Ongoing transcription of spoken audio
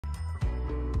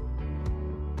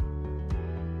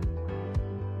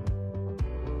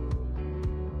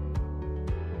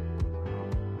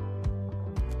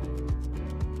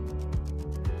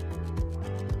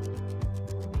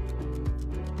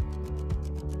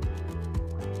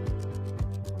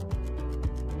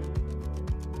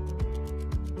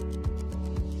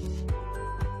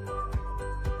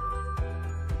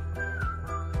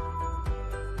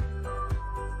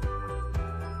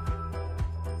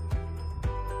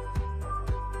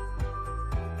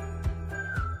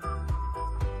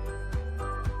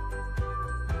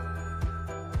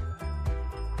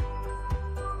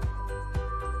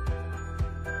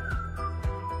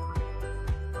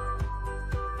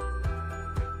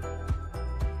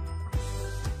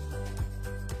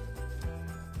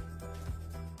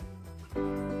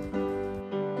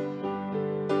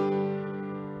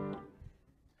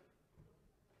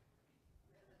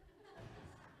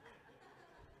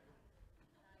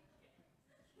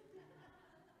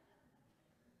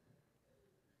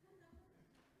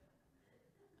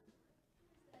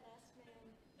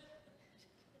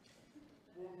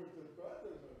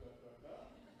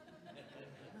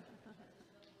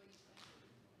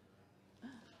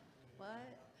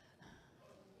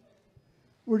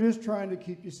We're just trying to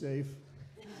keep you safe.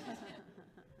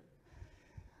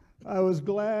 I was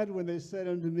glad when they said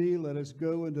unto me, let us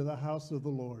go into the house of the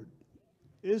Lord.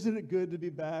 Isn't it good to be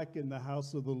back in the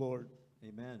house of the Lord?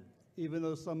 Amen. Even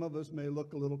though some of us may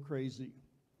look a little crazy.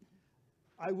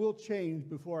 I will change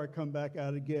before I come back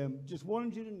out again. Just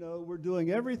wanted you to know we're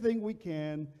doing everything we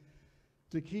can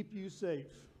to keep you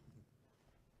safe.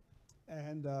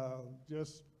 And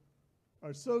just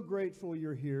are so grateful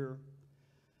you're here.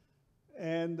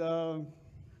 And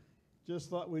just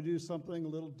thought we'd do something a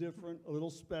little different, a little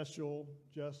special,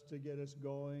 just to get us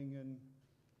going and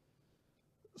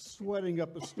sweating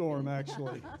up a storm,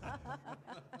 actually.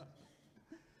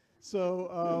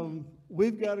 So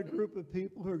we've got a group of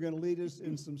people who are going to lead us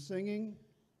in some singing,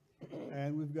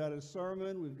 and we've got a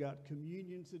sermon, we've got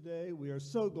communion today. We are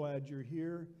so glad you're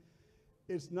here.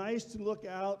 It's nice to look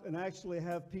out and actually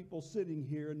have people sitting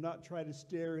here and not try to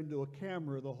stare into a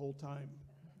camera the whole time.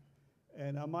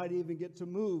 And I might even get to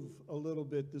move a little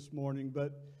bit this morning,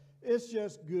 but it's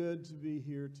just good to be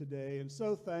here today, and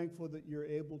so thankful that you're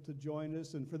able to join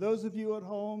us. And for those of you at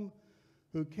home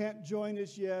who can't join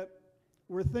us yet,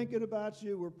 we're thinking about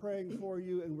you, we're praying for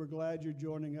you, and we're glad you're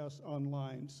joining us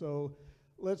online. So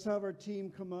let's have our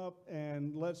team come up,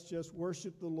 and let's just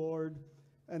worship the Lord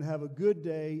and have a good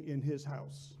day in his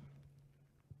house.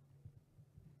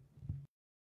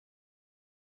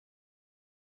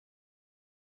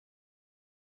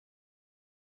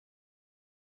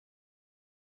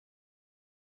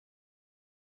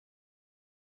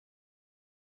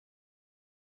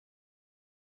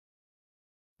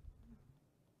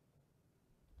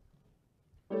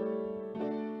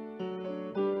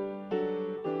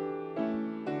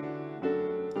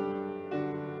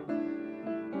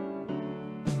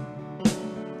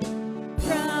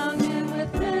 From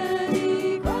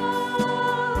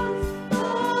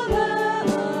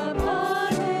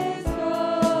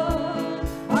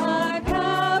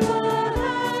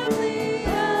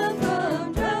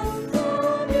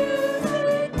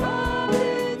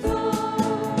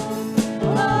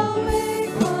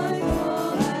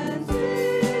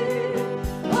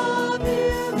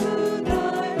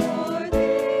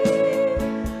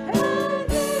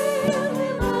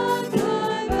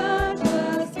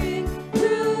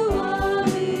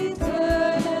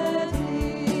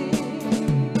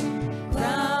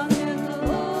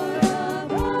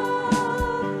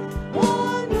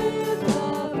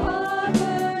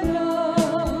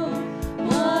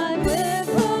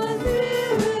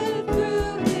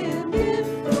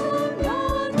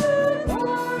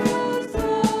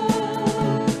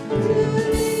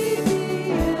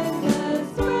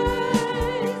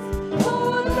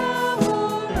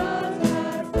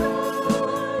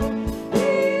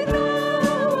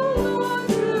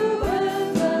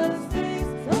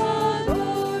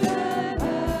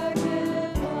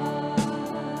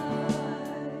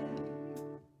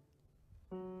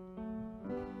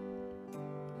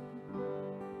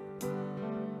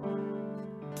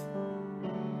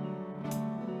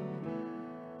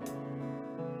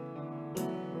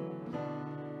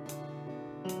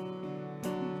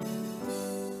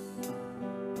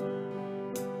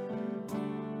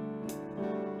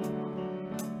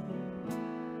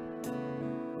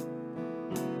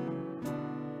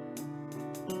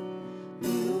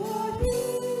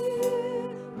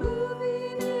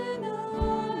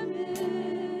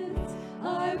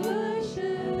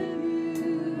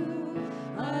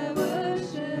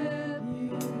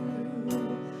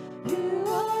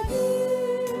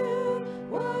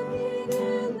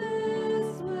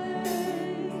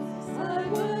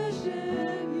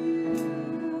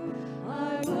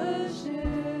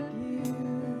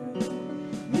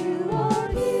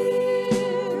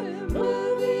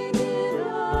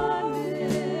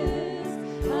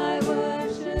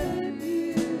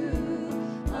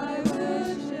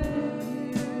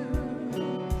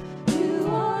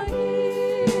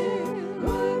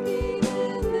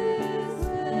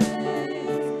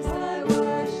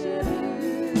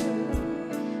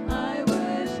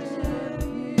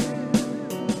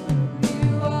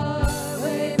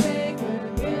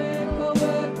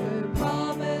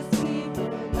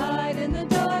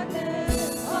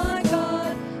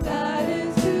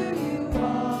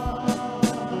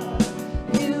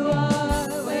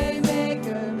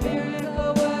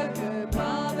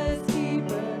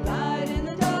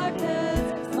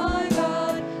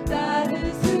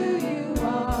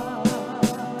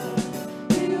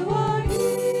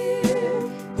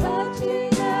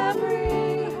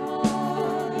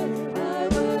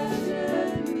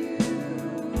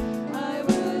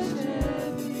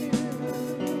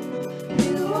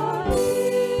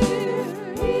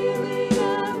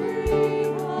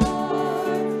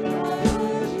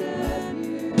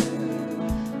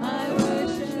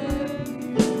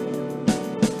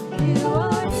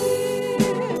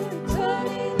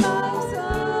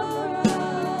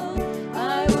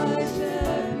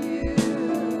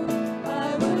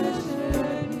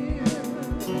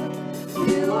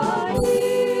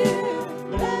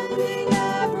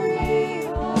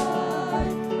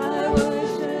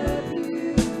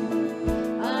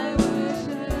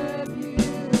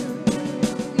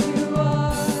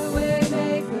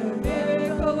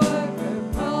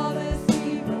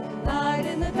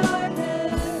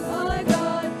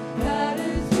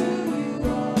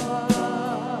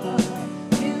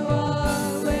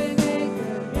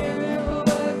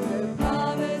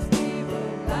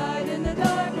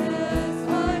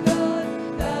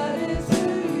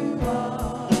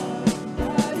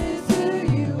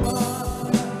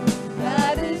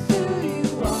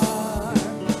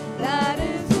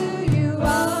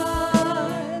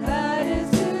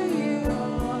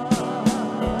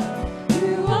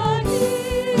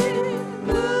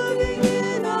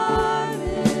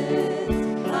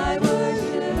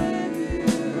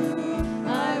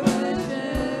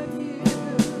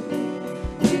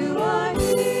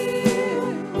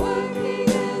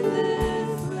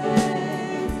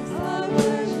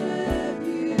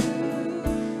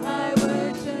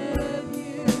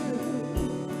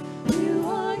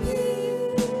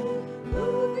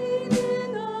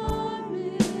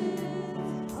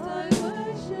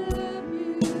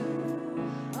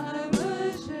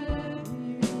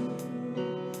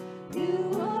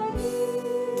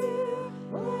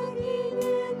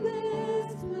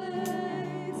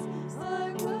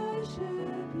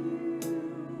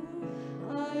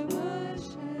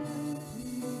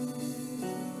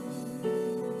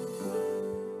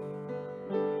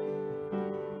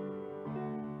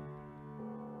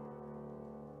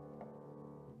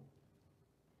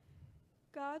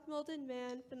molded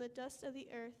man from the dust of the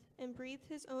earth and breathed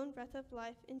his own breath of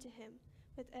life into him.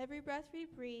 With every breath we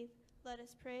breathe, let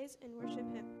us praise and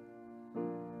worship him.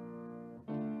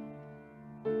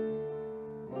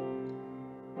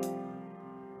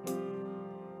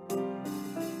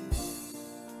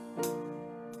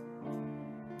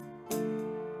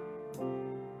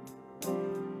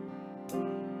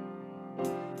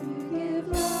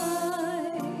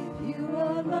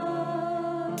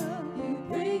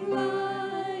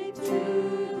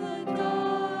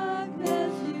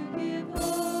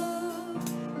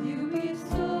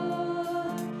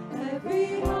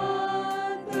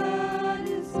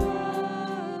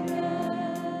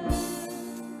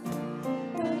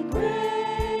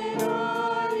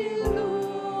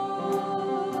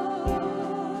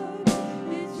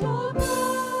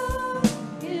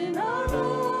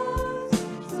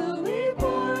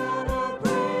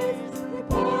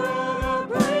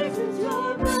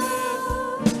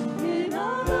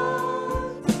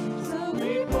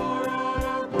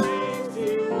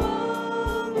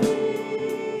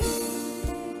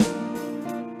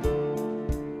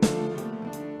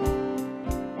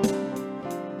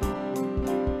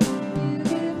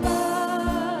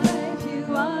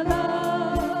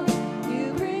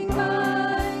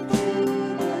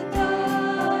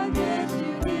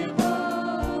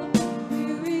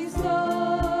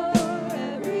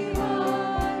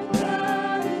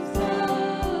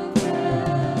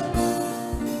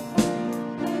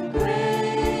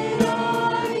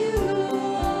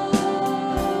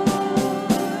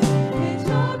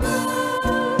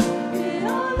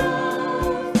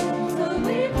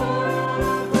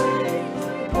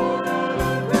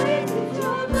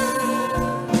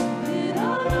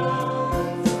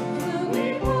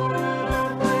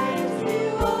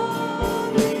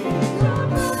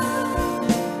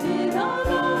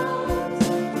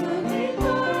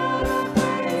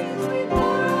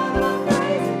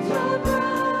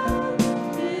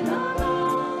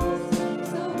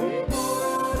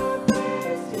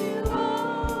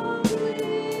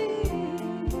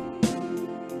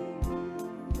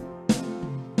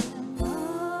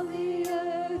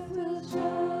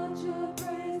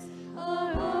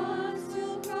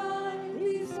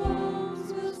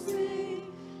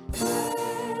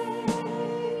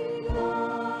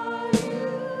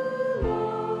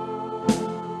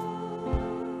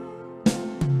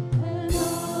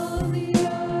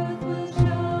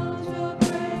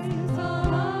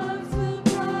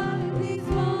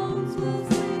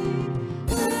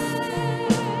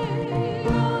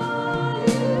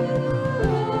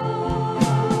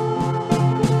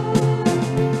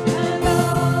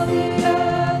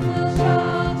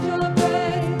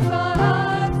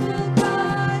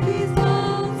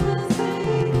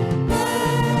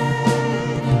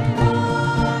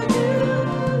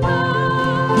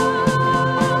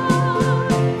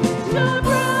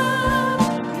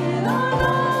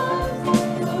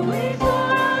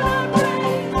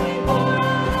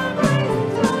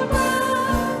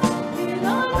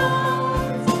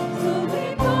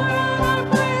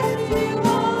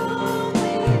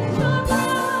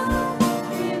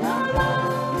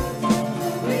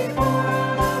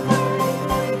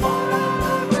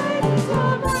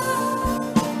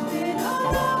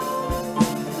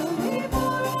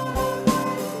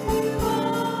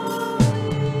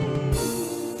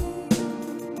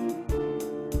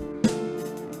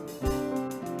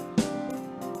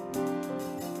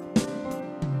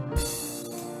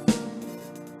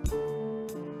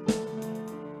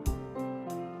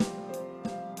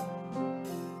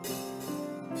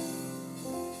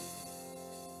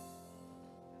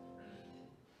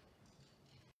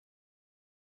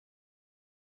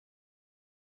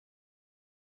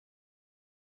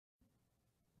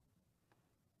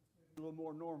 A little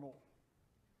more normal.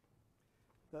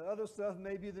 That other stuff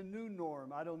may be the new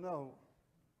norm. I don't know.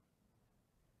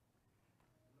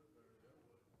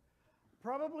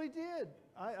 Probably did.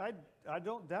 I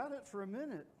don't doubt it for a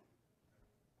minute.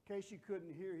 In case you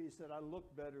couldn't hear, he said, I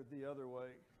look better the other way.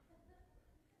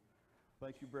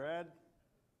 Thank you, Brad.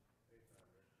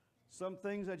 Some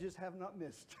things I just have not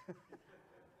missed.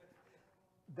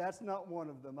 That's not one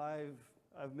of them.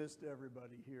 I've missed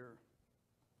everybody here.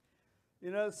 You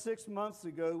know, 6 months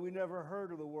ago, we never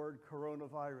heard of the word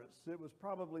coronavirus. It was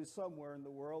probably somewhere in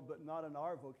the world, but not in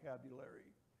our vocabulary.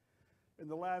 In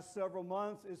the last several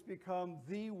months, it's become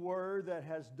the word that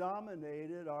has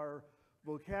dominated our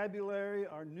vocabulary,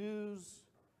 our news,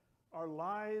 our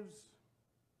lives,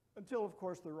 until, of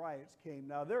course, the riots came.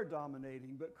 Now, they're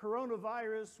dominating, but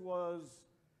coronavirus was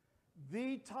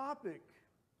the topic,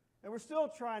 and we're still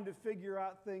trying to figure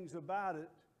out things about it.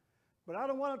 But I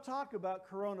don't want to talk about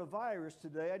coronavirus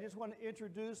today. I just want to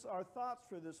introduce our thoughts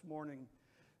for this morning.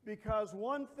 Because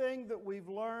one thing that we've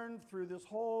learned through this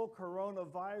whole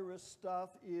coronavirus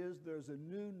stuff is there's a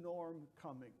new norm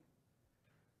coming.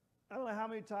 I don't know how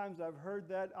many times I've heard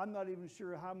that. I'm not even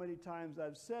sure how many times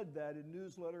I've said that in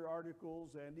newsletter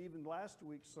articles and even last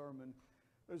week's sermon.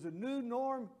 There's a new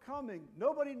norm coming.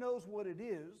 Nobody knows what it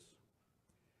is.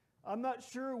 I'm not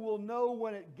sure we'll know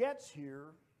when it gets here,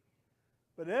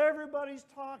 but everybody's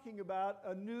talking about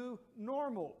a new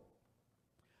normal.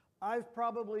 I've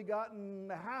probably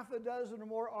gotten half a dozen or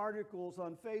more articles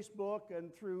on Facebook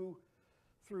and through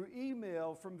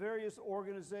email from various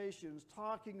organizations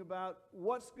talking about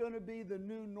what's going to be the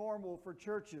new normal for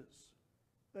churches.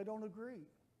 They don't agree.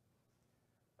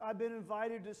 I've been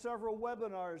invited to several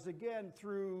webinars, again,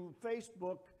 through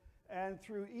Facebook and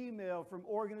through email from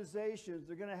organizations.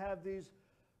 They're going to have these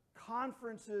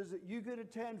conferences that you could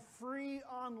attend free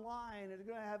online, and they're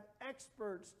going to have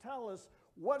experts tell us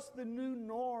what's the new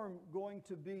norm going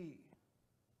to be.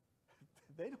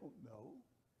 They don't know.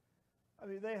 I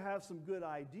mean, they have some good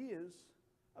ideas.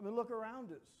 I mean, look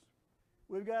around us.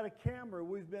 We've got a camera.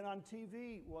 We've been on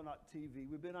TV. Well, not TV.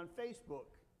 We've been on Facebook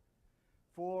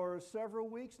for several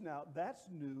weeks now. That's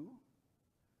new.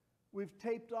 We've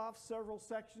taped off several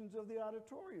sections of the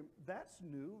auditorium. That's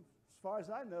new. As far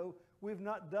as I know, we've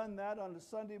not done that on a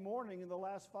Sunday morning in the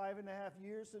last 5.5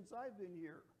 years since I've been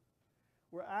here.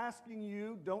 We're asking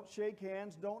you, don't shake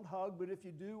hands, don't hug, but if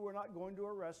you do, we're not going to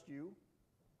arrest you.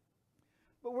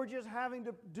 But we're just having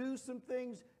to do some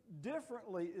things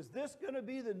differently. Is this going to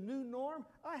be the new norm?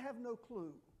 I have no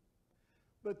clue.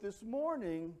 But this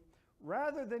morning,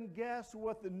 rather than guess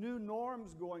what the new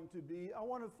norm's going to be, I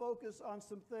want to focus on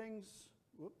some things.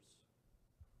 Whoops.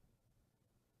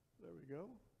 There we go.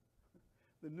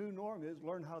 The new norm is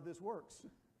learn how this works.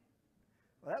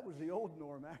 Well, that was the old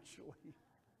norm, actually.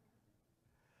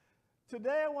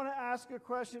 Today, I want to ask a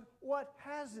question: what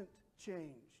hasn't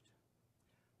changed?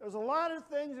 There's a lot of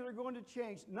things that are going to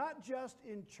change, not just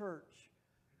in church.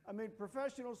 I mean,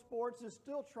 professional sports is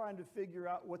still trying to figure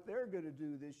out what they're going to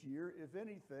do this year, if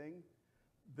anything.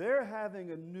 They're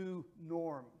having a new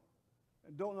norm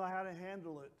and don't know how to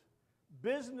handle it.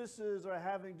 Businesses are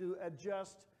having to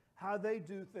adjust how they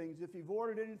do things. If you've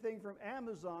ordered anything from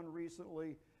Amazon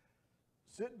recently,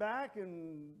 sit back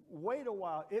and wait a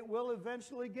while. It will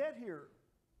eventually get here.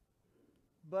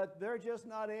 But they're just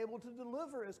not able to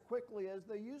deliver as quickly as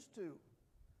they used to.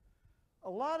 A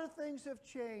lot of things have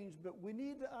changed, but we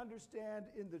need to understand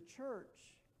in the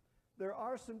church there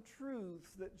are some truths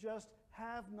that just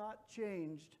have not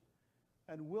changed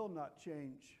and will not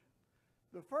change.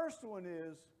 The first one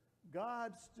is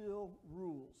God still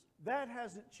rules. That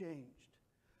hasn't changed.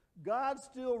 God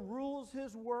still rules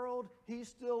his world. He's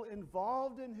still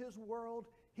involved in his world.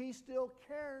 He still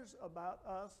cares about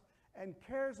us and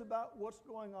cares about what's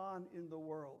going on in the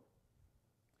world.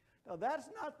 Now, that's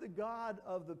not the God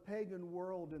of the pagan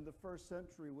world in the first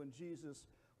century when Jesus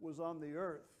was on the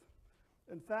earth.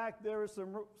 In fact, there are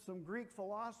some Greek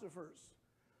philosophers,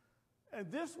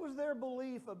 and this was their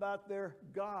belief about their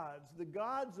gods. The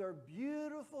gods are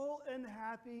beautiful and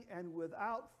happy and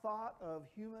without thought of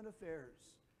human affairs,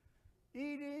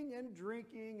 eating and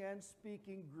drinking and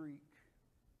speaking Greek.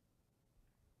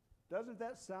 Doesn't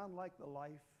that sound like the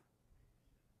life?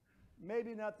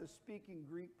 Maybe not the speaking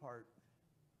Greek part.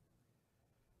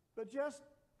 But just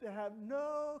to have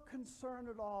no concern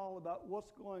at all about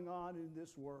what's going on in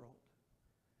this world.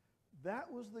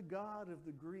 That was the God of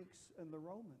the Greeks and the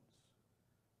Romans.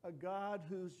 A God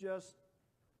who's just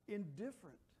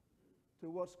indifferent to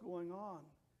what's going on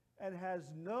and has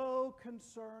no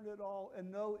concern at all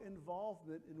and no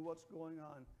involvement in what's going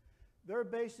on. Their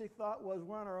basic thought was,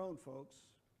 we're on our own, folks.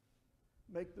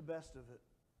 Make the best of it.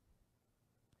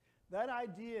 That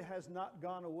idea has not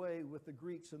gone away with the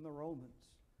Greeks and the Romans.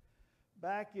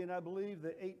 Back in, I believe,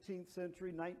 the 18th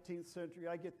century, 19th century,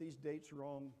 I get these dates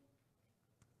wrong,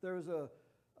 there was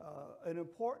an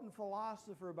important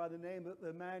philosopher by the name of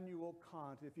Immanuel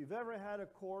Kant. If you've ever had a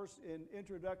course in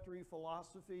introductory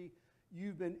philosophy,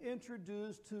 you've been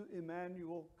introduced to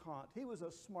Immanuel Kant. He was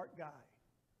a smart guy.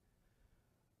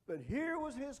 But here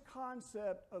was his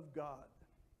concept of God.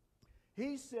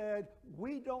 He said,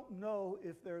 we don't know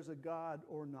if there's a God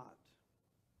or not.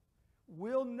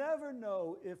 We'll never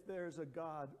know if there's a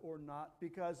God or not,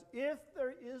 because if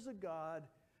there is a God,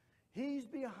 he's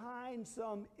behind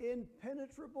some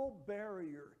impenetrable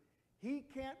barrier. He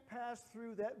can't pass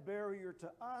through that barrier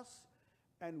to us,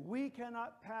 and we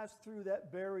cannot pass through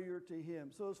that barrier to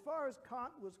him. So as far as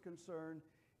Kant was concerned,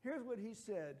 here's what he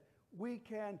said: we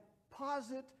can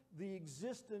posit the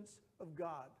existence of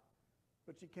God,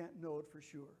 but you can't know it for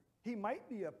sure. He might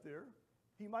be up there.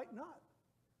 He might not.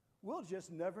 We'll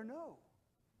just never know.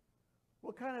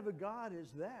 What kind of a God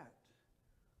is that,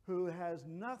 who has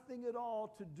nothing at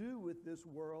all to do with this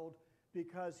world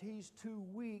because he's too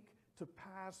weak to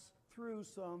pass through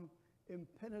some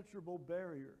impenetrable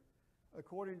barrier?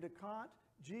 According to Kant,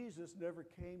 Jesus never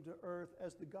came to earth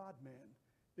as the God-man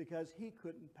because he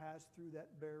couldn't pass through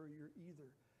that barrier either.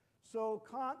 So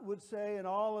Kant would say, and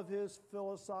all of his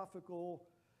philosophical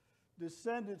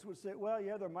descendants would say, well,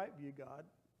 yeah, there might be a God.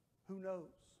 Who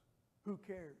knows? Who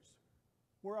cares?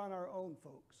 We're on our own,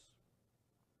 folks.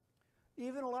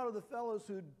 Even a lot of the fellows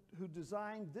who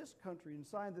designed this country and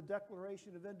signed the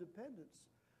Declaration of Independence,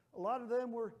 a lot of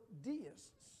them were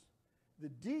deists. The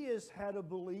deists had a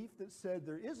belief that said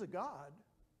there is a God,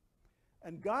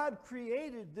 and God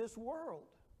created this world.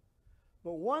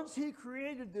 But once he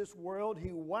created this world,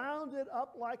 he wound it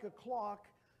up like a clock,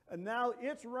 and now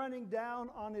it's running down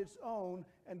on its own,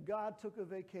 and God took a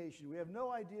vacation. We have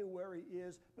no idea where he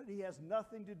is, but he has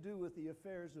nothing to do with the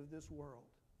affairs of this world.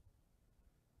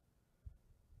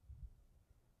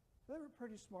 They were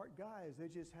pretty smart guys. They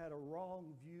just had a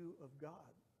wrong view of God.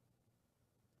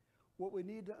 What we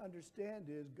need to understand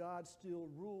is God still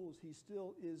rules. He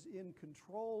still is in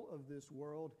control of this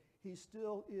world. He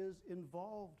still is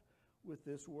involved with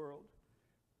this world.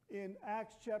 In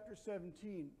Acts chapter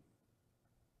 17,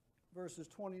 verses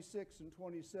 26 and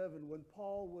 27, when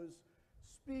Paul was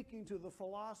speaking to the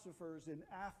philosophers in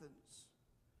Athens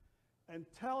and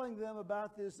telling them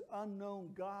about this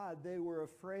unknown God they were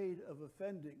afraid of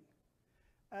offending,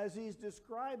 as he's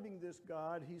describing this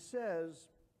God, he says,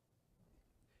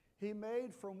 he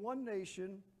made from one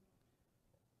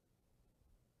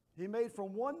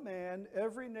man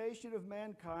every nation of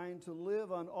mankind to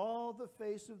live on all the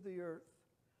face of the earth,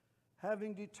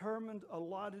 having determined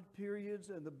allotted periods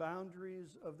and the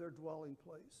boundaries of their dwelling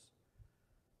place,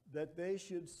 that they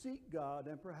should seek God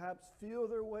and perhaps feel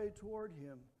their way toward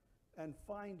him and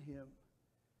find him.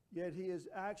 Yet he is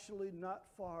actually not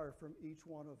far from each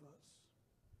one of us.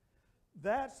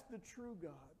 That's the true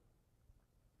God.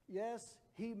 Yes,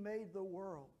 he made the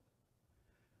world.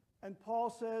 And Paul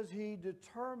says he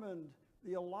determined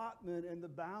the allotment and the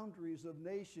boundaries of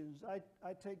nations.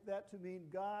 I take that to mean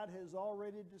God has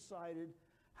already decided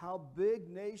how big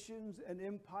nations and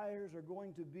empires are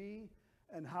going to be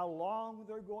and how long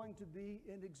they're going to be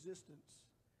in existence.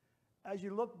 As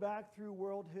you look back through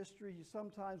world history, you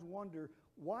sometimes wonder,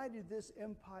 why did this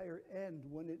empire end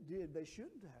when it did? They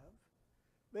shouldn't have.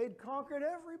 They'd conquered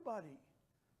everybody.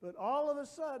 But all of a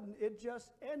sudden, it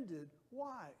just ended.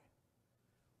 Why?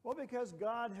 Well, because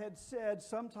God had said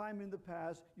sometime in the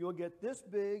past, you'll get this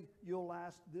big, you'll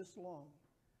last this long.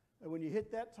 And when you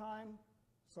hit that time,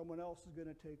 someone else is going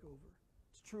to take over.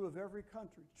 It's true of every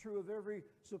country. It's true of every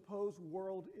supposed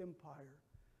world empire.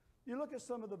 You look at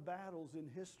some of the battles in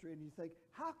history and you think,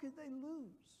 how could they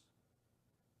lose?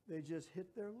 They just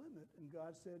hit their limit, and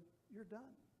God said, you're done.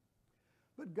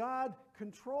 But God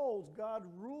controls, God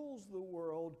rules the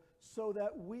world so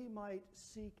that we might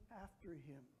seek after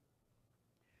him.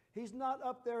 He's not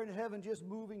up there in heaven just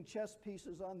moving chess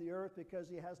pieces on the earth because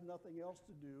he has nothing else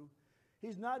to do.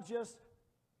 He's not just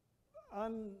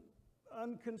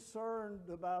unconcerned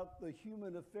about the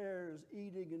human affairs,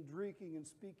 eating and drinking and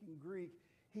speaking Greek.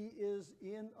 He is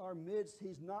in our midst.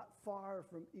 He's not far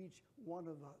from each one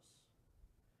of us.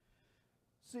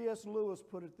 C.S. Lewis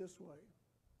put it this way: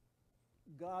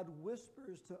 God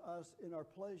whispers to us in our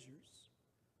pleasures,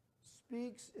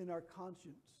 speaks in our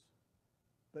conscience,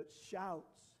 but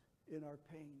shouts in our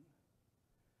pain.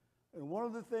 And one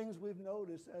of the things we've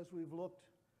noticed as we've looked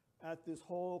at this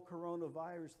whole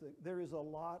coronavirus thing, there is a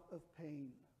lot of pain.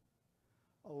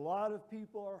 A lot of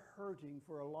people are hurting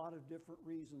for a lot of different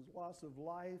reasons. Loss of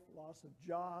life, loss of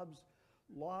jobs,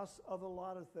 loss of a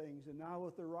lot of things. And now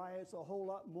with the riots, a whole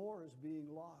lot more is being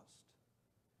lost.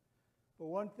 But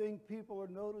one thing people are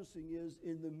noticing is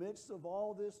in the midst of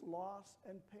all this loss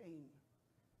and pain,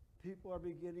 people are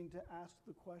beginning to ask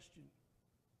the question,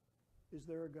 is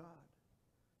there a God?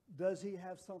 Does he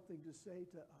have something to say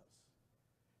to us?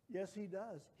 Yes, he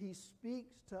does. He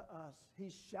speaks to us.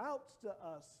 He shouts to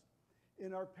us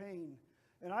in our pain.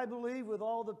 And I believe with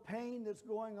all the pain that's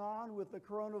going on with the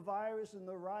coronavirus and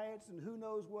the riots and who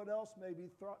knows what else may be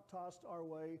tossed our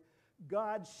way,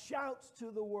 God shouts to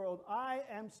the world, I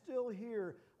am still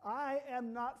here. I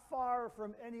am not far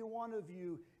from any one of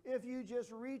you. If you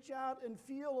just reach out and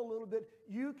feel a little bit,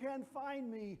 you can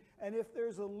find me. And if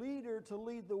there's a leader to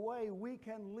lead the way, we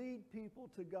can lead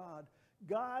people to God.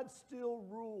 God still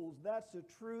rules. That's a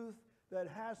truth that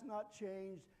has not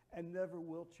changed and never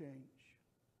will change.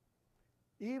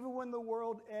 Even when the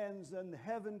world ends and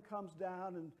heaven comes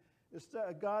down and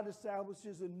God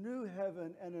establishes a new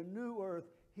heaven and a new earth,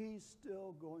 he's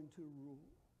still going to rule.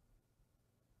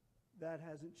 That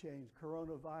hasn't changed.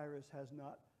 Coronavirus has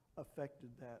not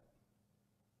affected that.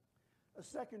 A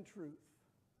second truth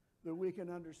that we can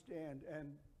understand,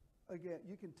 and again,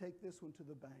 you can take this one to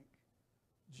the bank.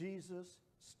 Jesus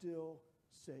still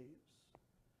saves.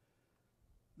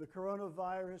 The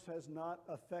coronavirus has not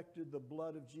affected the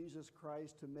blood of Jesus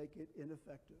Christ to make it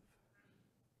ineffective.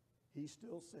 He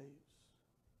still saves.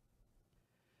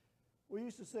 We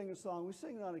used to sing a song. We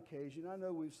sing it on occasion. I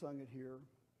know we've sung it here.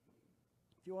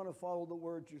 If you want to follow the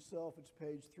words yourself, it's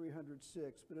page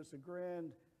 306. But it's a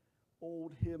grand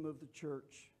old hymn of the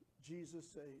church. Jesus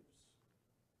saves.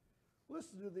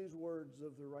 Listen to these words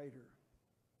of the writer.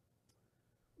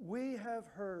 We have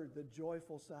heard the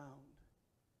joyful sound.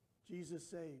 Jesus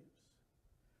saves.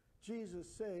 Jesus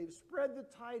saves. Spread the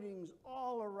tidings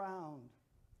all around.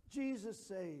 Jesus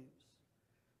saves.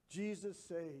 Jesus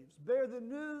saves. Bear the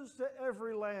news to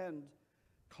every land.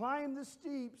 Climb the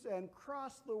steeps and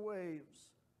cross the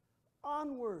waves.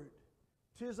 Onward,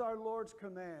 'tis our Lord's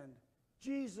command.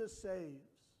 Jesus saves.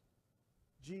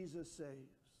 Jesus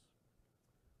saves.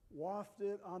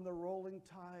 Wafted on the rolling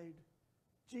tide.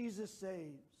 Jesus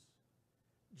saves.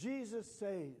 Jesus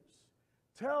saves.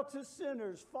 Tell to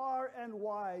sinners far and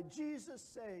wide. Jesus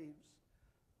saves.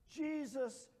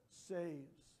 Jesus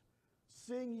saves.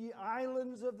 Sing ye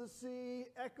islands of the sea,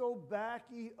 echo back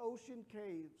ye ocean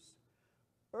caves.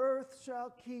 Earth shall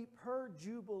keep her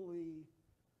jubilee.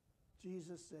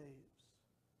 Jesus saves.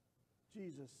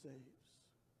 Jesus saves.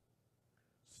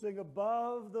 Sing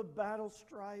above the battle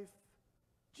strife.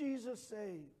 Jesus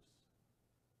saves.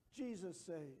 Jesus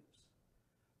saves.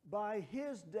 By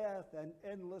his death and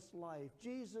endless life,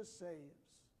 Jesus saves.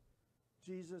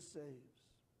 Jesus saves.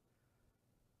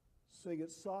 Sing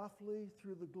it softly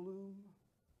through the gloom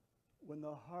when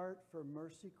the heart for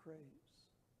mercy craves.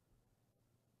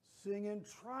 Sing in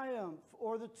triumph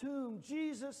o'er the tomb,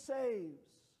 Jesus saves.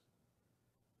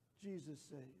 Jesus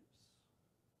saves.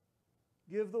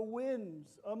 Give the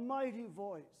winds a mighty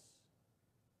voice.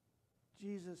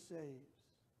 Jesus saves.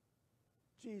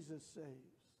 Jesus saves.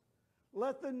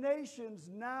 Let the nations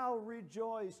now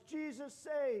rejoice. Jesus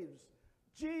saves.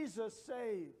 Jesus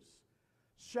saves.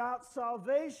 Shout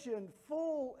salvation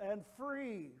full and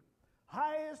free,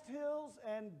 highest hills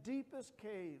and deepest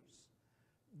caves.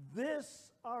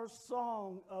 This our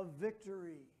song of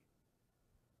victory.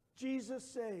 Jesus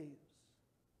saves.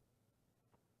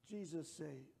 Jesus saves.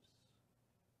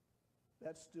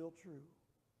 That's still true.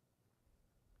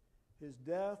 His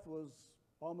death was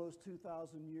almost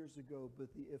 2,000 years ago,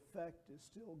 but the effect is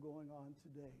still going on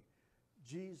today.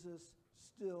 Jesus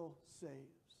still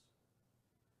saves.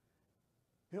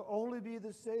 He'll only be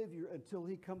the Savior until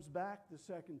he comes back the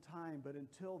second time, but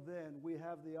until then, we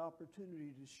have the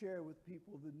opportunity to share with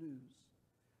people the news.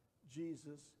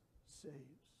 Jesus saves.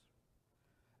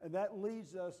 And that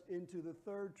leads us into the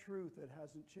third truth that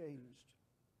hasn't changed.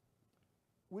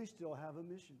 We still have a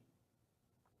mission.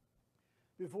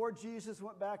 Before Jesus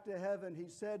went back to heaven, he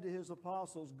said to his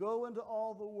apostles, "Go into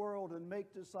all the world and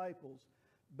make disciples.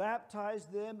 Baptize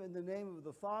them in the name of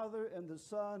the Father and the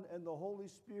Son and the Holy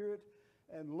Spirit.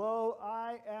 And lo,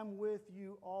 I am with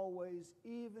you always,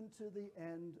 even to the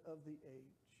end of the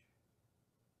age."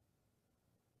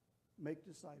 Make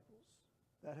disciples.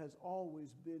 That has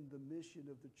always been the mission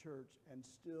of the church and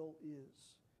still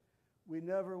is. We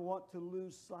never want to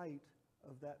lose sight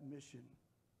of that mission.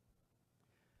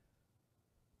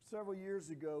 Several years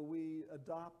ago, we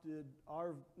adopted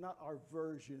not our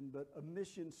version, but a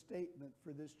mission statement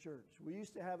for this church. We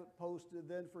used to have it posted,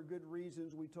 then for good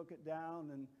reasons we took it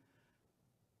down, and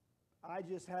I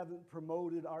just haven't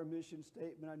promoted our mission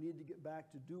statement. I need to get back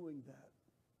to doing that.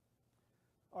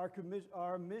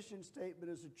 Our mission statement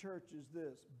as a church is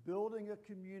this: building a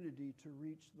community to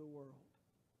reach the world.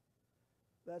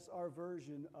 That's our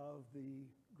version of the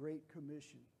Great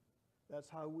Commission. That's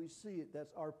how we see it.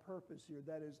 That's our purpose here.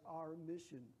 That is our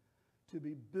mission, to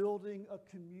be building a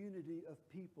community of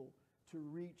people to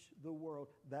reach the world.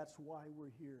 That's why we're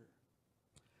here.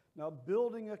 Now,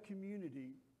 building a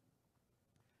community,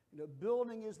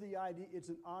 building is the idea, it's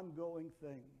an ongoing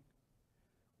thing.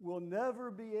 We'll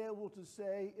never be able to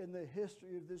say in the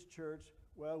history of this church,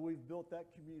 well, we've built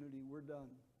that community, we're done.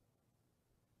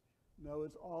 No,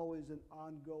 it's always an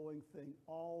ongoing thing,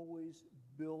 always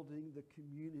building the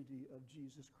community of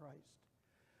Jesus Christ.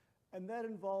 And that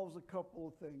involves a couple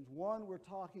of things. One, we're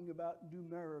talking about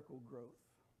numerical growth.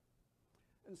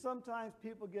 And sometimes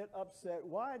people get upset.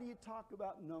 Why do you talk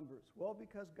about numbers? Well,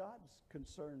 because God's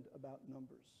concerned about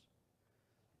numbers.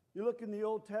 You look in the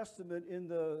Old Testament, in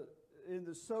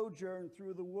the sojourn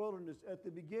through the wilderness, at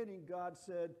the beginning, God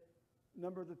said,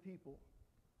 number the people.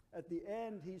 At the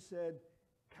end, he said,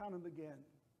 count them again.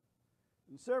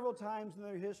 And several times in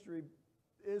their history,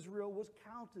 Israel was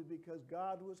counted because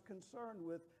God was concerned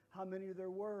with how many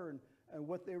there were and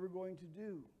what they were going to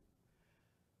do.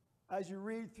 As you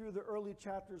read through the early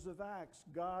chapters of Acts,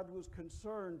 God was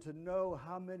concerned to know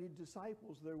how many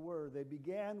disciples there were. They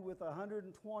began with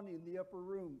 120 in the upper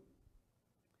room.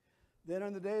 Then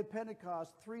on the day of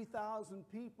Pentecost, 3,000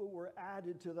 people were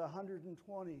added to the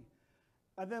 120.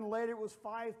 And then later it was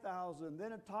 5,000.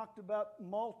 Then it talked about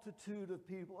multitude of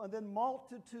people. And then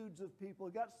multitudes of people.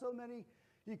 It got so many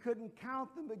you couldn't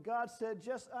count them. But God said,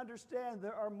 just understand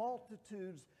there are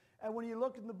multitudes. And when you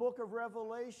look in the book of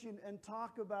Revelation and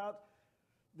talk about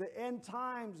the end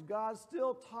times, God's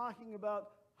still talking about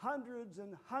hundreds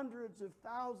and hundreds of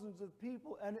thousands of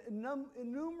people, an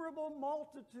innumerable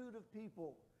multitude of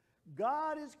people.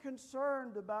 God is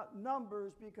concerned about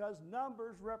numbers because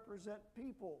numbers represent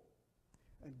people.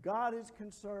 And God is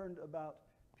concerned about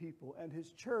people. And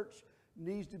his church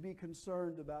needs to be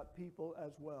concerned about people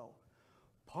as well.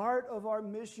 Part of our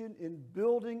mission in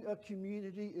building a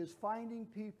community is finding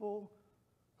people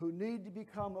who need to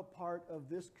become a part of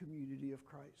this community of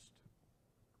Christ.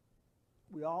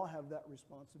 We all have that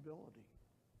responsibility.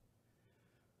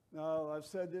 Now, I've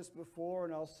said this before,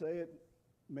 and I'll say it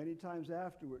many times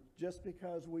afterward. Just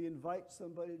because we invite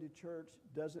somebody to church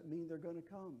doesn't mean they're going to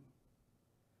come.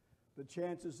 But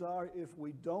chances are, if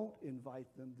we don't invite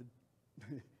them,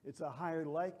 it's a higher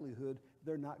likelihood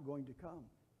they're not going to come.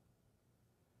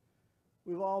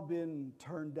 We've all been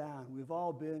turned down. We've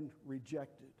all been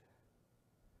rejected.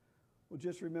 Well,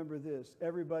 just remember this.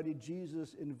 Everybody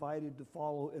Jesus invited to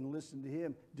follow and listen to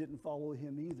him didn't follow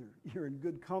him either. You're in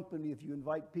good company if you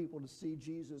invite people to see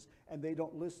Jesus and they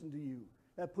don't listen to you.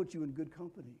 That puts you in good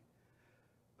company.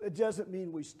 It doesn't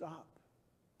mean we stop.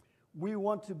 We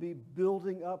want to be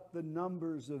building up the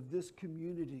numbers of this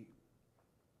community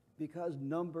because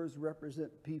numbers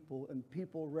represent people and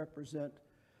people represent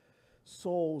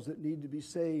souls that need to be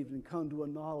saved and come to a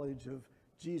knowledge of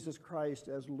Jesus Christ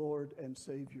as Lord and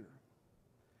Savior.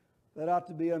 That ought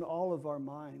to be on all of our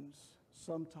minds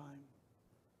sometime.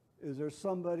 Is there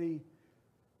somebody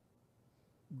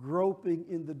groping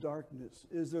in the darkness?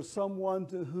 Is there someone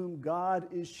to whom God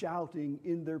is shouting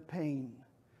in their pain?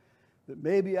 That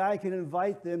maybe I can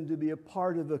invite them to be a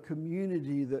part of a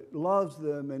community that loves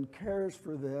them and cares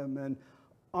for them and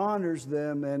honors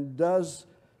them and does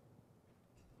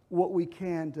what we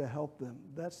can to help them.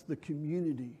 That's the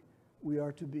community we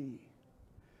are to be.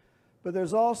 But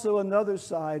there's also another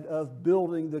side of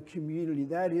building the community.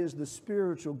 That is the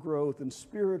spiritual growth and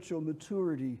spiritual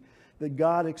maturity that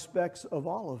God expects of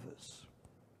all of us.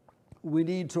 We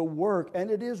need to work, and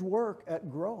it is work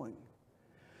at growing.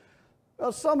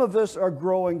 Well, some of us are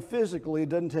growing physically. It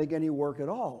doesn't take any work at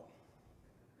all.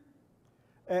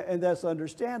 And that's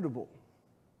understandable.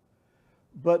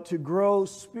 But to grow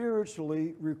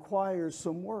spiritually requires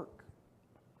some work.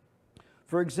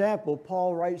 For example,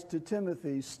 Paul writes to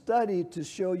Timothy, study to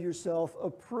show yourself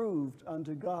approved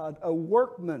unto God, a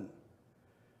workman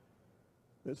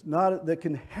that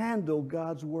can handle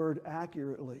God's word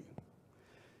accurately.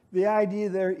 The idea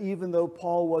there, even though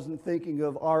Paul wasn't thinking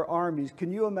of our armies,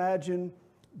 can you imagine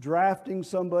drafting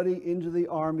somebody into the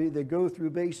army? They go through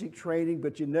basic training,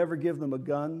 but you never give them a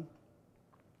gun.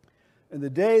 And the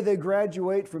day they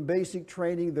graduate from basic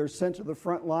training, they're sent to the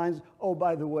front lines. Oh,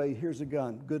 by the way, here's a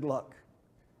gun. Good luck.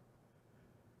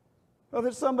 Well, if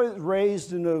it's somebody that's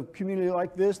raised in a community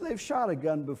like this, they've shot a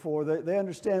gun before. They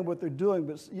understand what they're doing.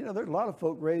 But, there's a lot of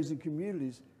folk raised in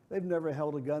communities. They've never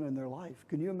held a gun in their life.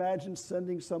 Can you imagine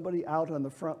sending somebody out on the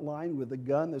front line with a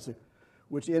gun? They say,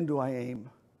 which end do I aim?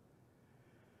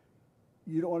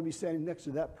 You don't want to be standing next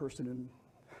to that person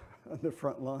on the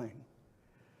front line.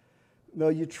 No,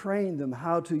 you train them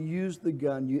how to use the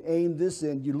gun. You aim this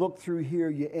end. You look through here.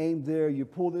 You aim there. You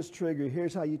pull this trigger.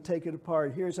 Here's how you take it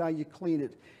apart. Here's how you clean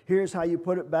it. Here's how you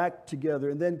put it back together.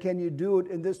 And then can you do it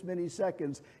in this many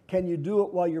seconds? Can you do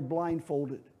it while you're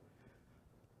blindfolded?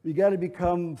 You got to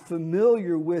become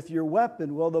familiar with your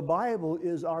weapon. Well, the Bible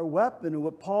is our weapon. And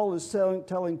what Paul is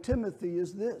telling Timothy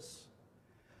is this.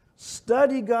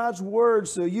 Study God's word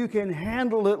so you can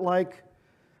handle it like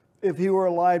if he were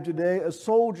alive today, a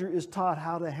soldier is taught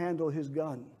how to handle his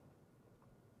gun.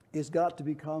 It's got to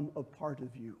become a part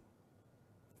of you.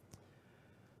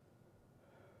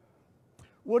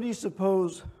 What do you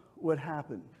suppose would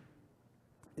happen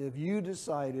if you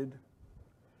decided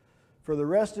for the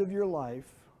rest of your life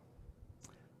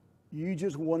you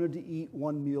just wanted to eat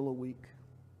one meal a week?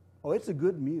 Oh, it's a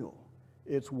good meal.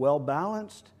 It's well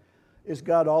balanced. It's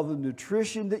got all the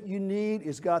nutrition that you need.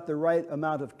 It's got the right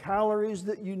amount of calories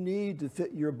that you need to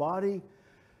fit your body.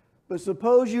 But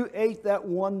suppose you ate that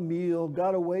one meal,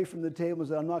 got away from the table and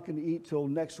said, I'm not going to eat till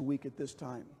next week at this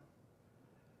time.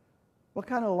 What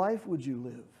kind of life would you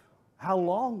live? How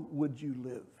long would you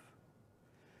live?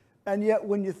 And yet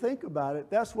when you think about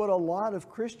it, that's what a lot of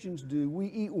Christians do. We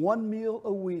eat one meal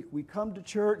a week. We come to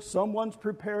church, someone's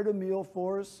prepared a meal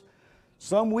for us.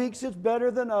 Some weeks it's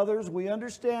better than others. We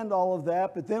understand all of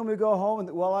that, but then we go home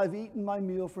and, well, I've eaten my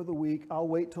meal for the week. I'll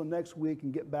wait till next week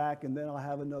and get back, and then I'll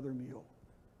have another meal.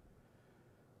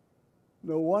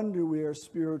 No wonder we are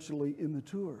spiritually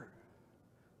immature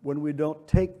when we don't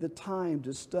take the time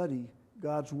to study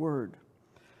God's Word.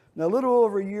 Now, a little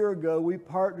over a year ago, we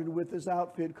partnered with this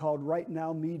outfit called Right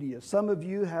Now Media. Some of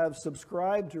you have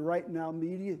subscribed to Right Now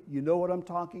Media. You know what I'm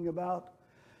talking about.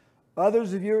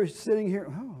 Others of you are sitting here,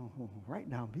 oh, Right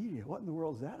Now Media, what in the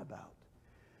world is that about?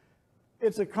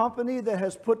 It's a company that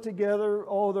has put together,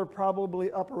 they're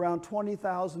probably up around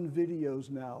 20,000 videos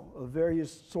now of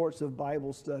various sorts of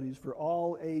Bible studies for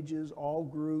all ages, all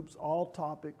groups, all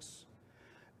topics.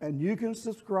 And you can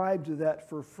subscribe to that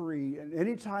for free. And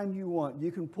anytime you want,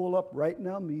 you can pull up Right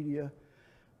Now Media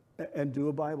and do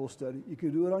a Bible study. You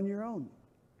can do it on your own.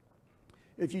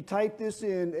 If you type this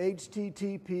in,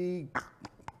 http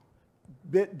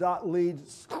bit.ly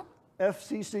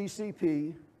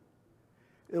FCCCP,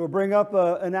 it'll bring up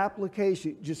an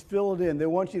application. Just fill it in. They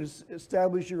want you to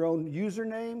establish your own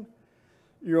username,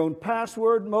 your own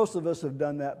password. Most of us have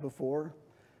done that before.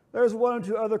 There's one or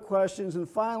two other questions, and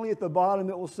finally at the bottom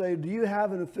it will say, do you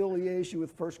have an affiliation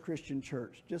with First Christian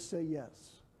Church? Just say yes.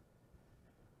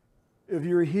 If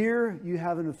you're here, you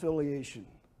have an affiliation.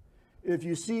 If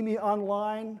you see me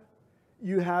online,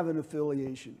 you have an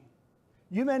affiliation.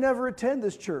 You may never attend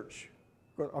this church.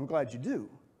 I'm glad you do.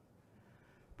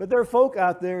 But there are folk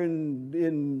out there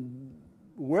in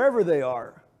wherever they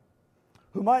are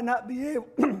who might not be able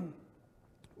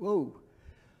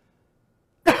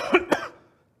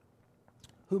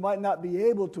who might not be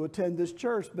able to attend this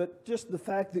church, but just the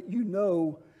fact that you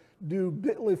know,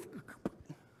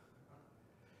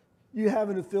 you have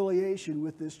an affiliation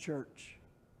with this church.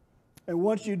 And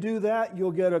once you do that,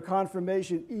 you'll get a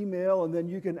confirmation email, and then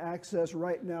you can access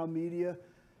Right Now Media,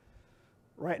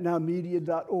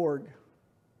 rightnowmedia.org.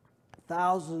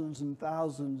 Thousands and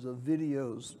thousands of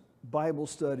videos, Bible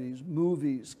studies,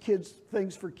 movies, kids,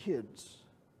 things for kids.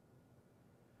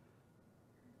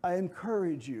 I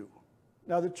encourage you.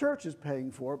 Now, the church is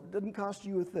paying for it. It doesn't cost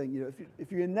you a thing. You know,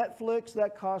 if you're in Netflix,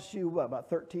 that costs you,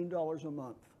 about $13 a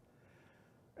month.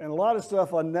 And a lot of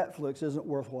stuff on Netflix isn't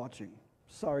worth watching.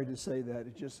 Sorry to say that.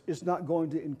 It's not going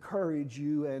to encourage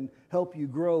you and help you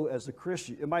grow as a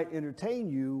Christian. It might entertain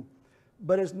you,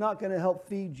 but it's not going to help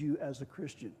feed you as a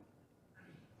Christian.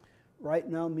 Right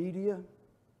Now Media,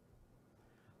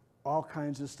 all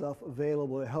kinds of stuff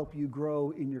available to help you grow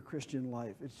in your Christian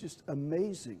life. It's just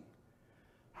amazing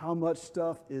how much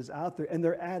stuff is out there. And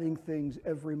they're adding things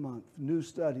every month. New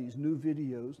studies, new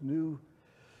videos, new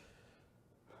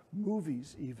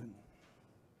movies even.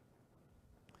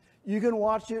 You can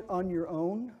watch it on your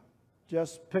own.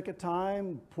 Just pick a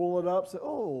time, pull it up, say,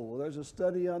 oh, there's a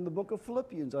study on the book of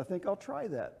Philippians. I think I'll try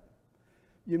that.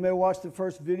 You may watch the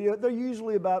first video. They're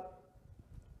usually about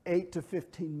 8 to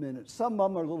 15 minutes. Some of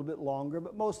them are a little bit longer,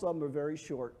 but most of them are very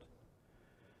short.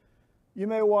 You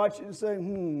may watch it and say,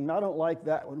 I don't like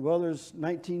that one. Well, there's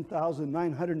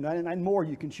 19,999 more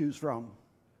you can choose from.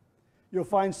 You'll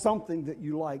find something that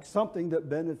you like, something that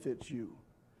benefits you.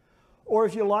 Or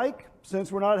if you like, since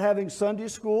we're not having Sunday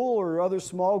school or other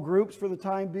small groups for the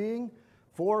time being,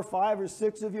 4 or 5 or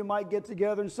 6 of you might get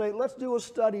together and say, let's do a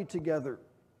study together.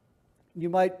 You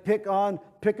might pick a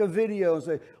video and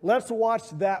say, let's watch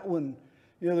that one.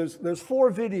 You know, there's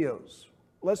 4 videos.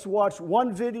 Let's watch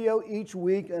one video each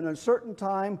week, and at a certain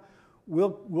time,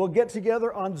 we'll get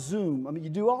together on Zoom. I mean,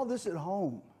 you do all this at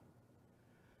home.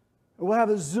 We'll have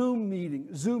a Zoom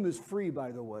meeting. Zoom is free,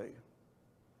 by the way.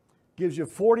 Gives you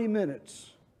 40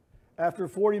 minutes. After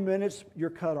 40 minutes, you're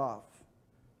cut off.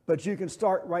 But you can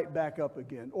start right back up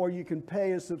again. Or you can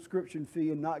pay a subscription fee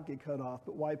and not get cut off.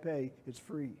 But why pay? It's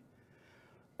free.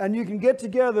 And you can get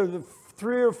together, the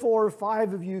 3 or 4 or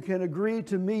 5 of you can agree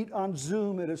to meet on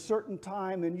Zoom at a certain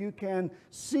time, and you can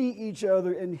see each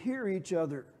other and hear each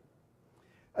other.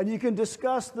 And you can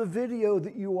discuss the video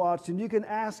that you watched, and you can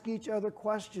ask each other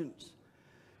questions.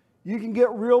 You can get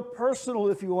real personal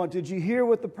if you want. Did you hear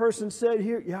what the person said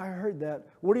here? Yeah, I heard that.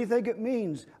 What do you think it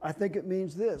means? I think it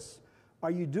means this.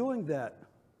 Are you doing that?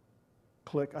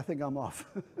 Click. I think I'm off.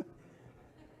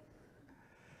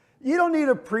 You don't need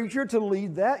a preacher to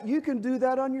lead that. You can do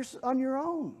that on your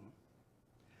own.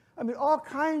 I mean, all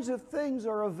kinds of things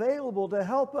are available to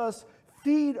help us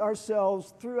feed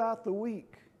ourselves throughout the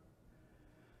week.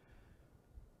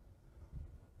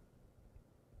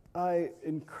 I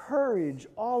encourage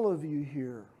all of you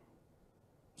here,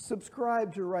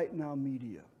 subscribe to Right Now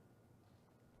Media.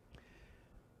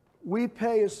 We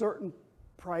pay a certain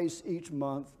price each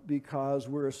month because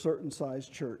we're a certain size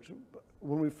church.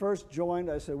 When we first joined,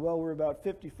 I said, well, we're about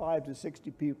 55 to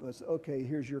 60 people. I said, okay,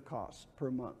 here's your cost per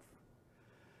month.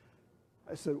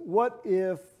 I said, what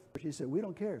if, he said, we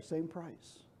don't care, same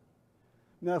price.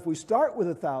 Now, if we start with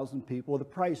 1,000 people, the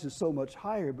price is so much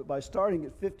higher, but by starting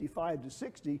at 55 to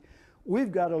 60,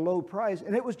 we've got a low price,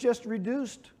 and it was just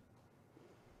reduced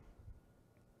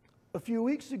a few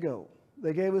weeks ago.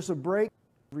 They gave us a break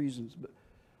for reasons, but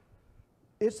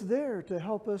it's there to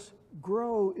help us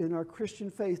grow in our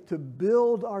Christian faith, to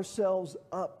build ourselves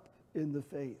up in the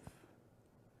faith,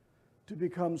 to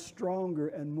become stronger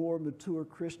and more mature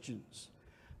Christians.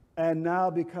 And now,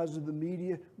 because of the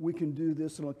media, we can do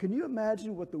this alone. Can you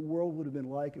imagine what the world would have been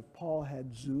like if Paul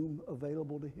had Zoom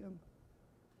available to him?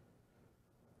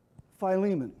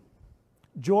 Philemon,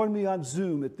 join me on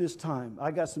Zoom at this time.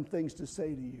 I got some things to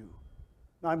say to you.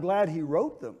 Now, I'm glad he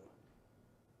wrote them.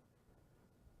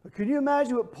 But can you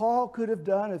imagine what Paul could have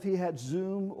done if he had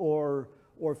Zoom or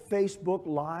Facebook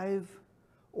Live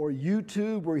or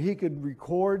YouTube where he could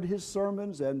record his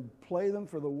sermons and play them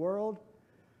for the world?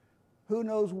 Who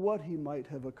knows what he might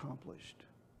have accomplished?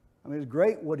 I mean, it's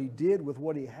great what he did with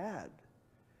what he had.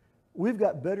 We've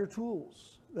got better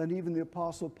tools than even the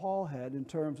Apostle Paul had in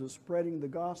terms of spreading the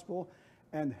gospel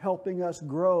and helping us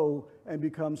grow and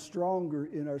become stronger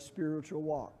in our spiritual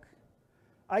walk.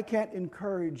 I can't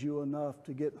encourage you enough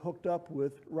to get hooked up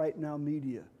with Right Now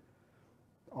Media.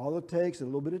 All it takes is a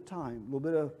little bit of time, a little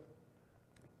bit of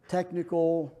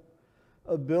technical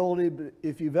ability, but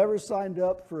if you've ever signed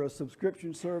up for a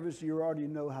subscription service, you already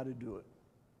know how to do it.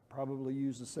 Probably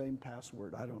use the same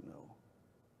password. I don't know.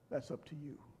 That's up to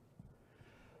you.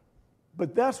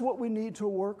 But that's what we need to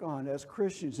work on as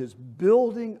Christians, is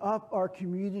building up our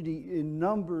community in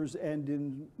numbers and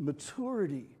in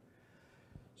maturity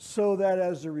so that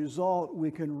as a result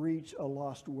we can reach a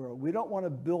lost world. We don't want to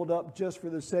build up just for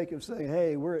the sake of saying,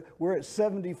 hey, we're at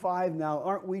 75 now.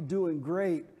 Aren't we doing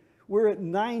great? We're at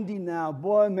 90 now.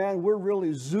 Boy, man, we're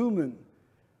really zooming.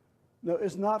 No,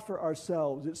 it's not for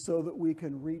ourselves. It's so that we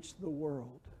can reach the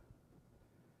world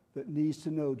that needs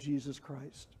to know Jesus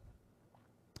Christ.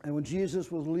 And when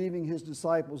Jesus was leaving his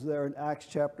disciples there in Acts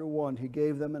chapter 1, he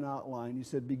gave them an outline. He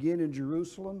said, begin in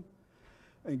Jerusalem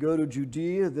and go to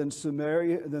Judea, then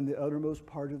Samaria, and then the uttermost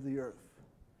part of the earth.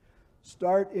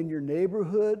 Start in your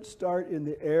neighborhood, start in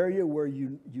the area where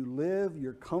you live,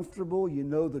 you're comfortable, you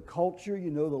know the culture,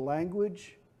 you know the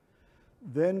language.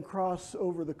 Then cross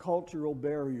over the cultural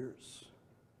barriers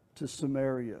to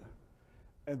Samaria,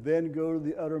 and then go to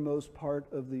the uttermost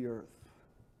part of the earth.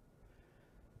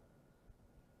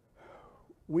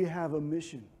 We have a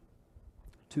mission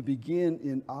to begin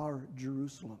in our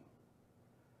Jerusalem,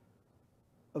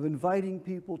 of inviting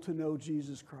people to know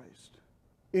Jesus Christ.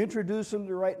 Introduce them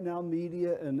to Right Now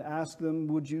Media and ask them,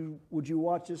 would you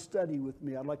watch a study with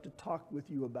me? I'd like to talk with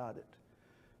you about it.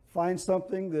 Find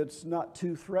something that's not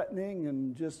too threatening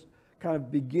and just kind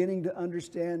of beginning to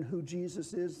understand who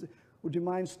Jesus is. Would you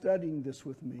mind studying this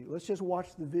with me? Let's just watch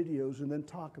the videos and then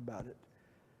talk about it.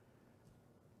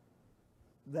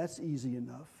 That's easy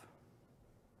enough.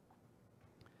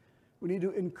 We need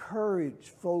to encourage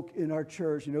folk in our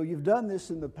church. You know, you've done this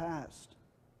in the past.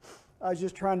 I was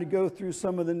just trying to go through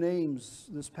some of the names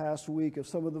this past week of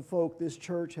some of the folk this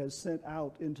church has sent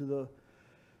out into the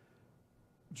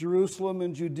Jerusalem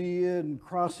and Judea and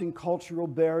crossing cultural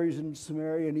barriers in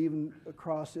Samaria and even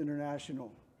across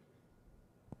international.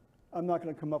 I'm not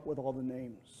going to come up with all the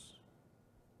names.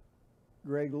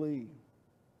 Greg Lee,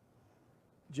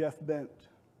 Jeff Bent,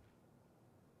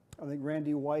 I think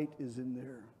Randy White is in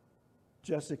there,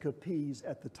 Jessica Pease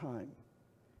at the time,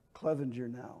 Clevenger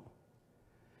now.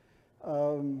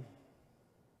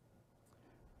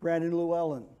 Brandon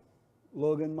Llewellyn,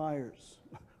 Logan Myers.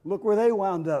 Look where they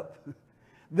wound up.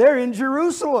 They're in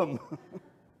Jerusalem,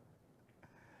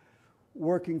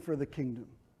 working for the kingdom.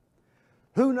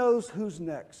 Who knows who's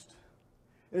next?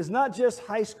 It's not just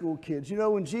high school kids. You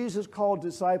know, when Jesus called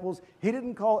disciples, he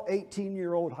didn't call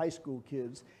 18-year-old high school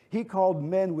kids. He called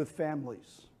men with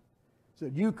families. He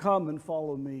said, you come and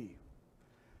follow me.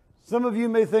 Some of you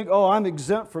may think, oh, I'm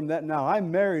exempt from that now. I'm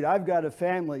married. I've got a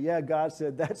family. Yeah, God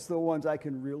said that's the ones I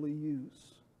can really use.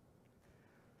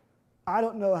 I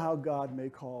don't know how God may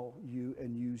call you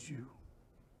and use you.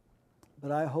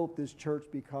 But I hope this church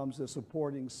becomes a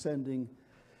supporting, sending,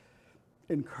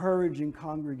 encouraging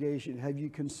congregation. Have you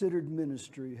considered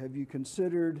ministry? Have you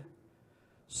considered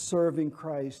serving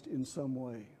Christ in some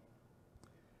way?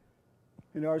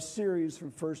 In our series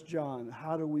from 1 John,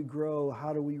 how do we grow?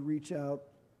 How do we reach out,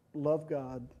 love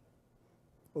God,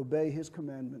 obey His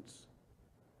commandments,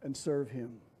 and serve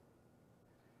Him?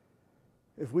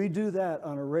 If we do that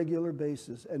on a regular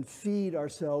basis and feed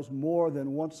ourselves more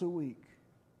than once a week,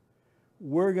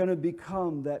 we're going to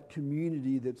become that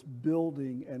community that's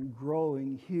building and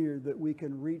growing here, that we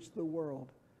can reach the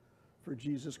world for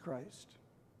Jesus Christ.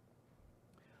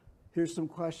 Here's some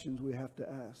questions we have to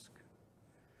ask.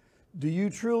 Do you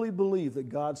truly believe that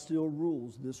God still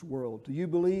rules this world? Do you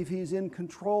believe He's in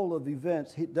control of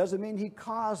events? It doesn't mean He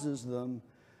causes them,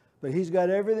 but He's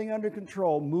got everything under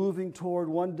control, moving toward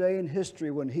one day in history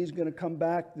when He's going to come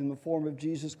back in the form of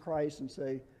Jesus Christ and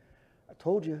say, I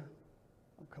told you,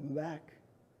 I'm coming back.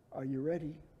 Are you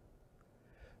ready?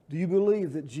 Do you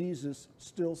believe that Jesus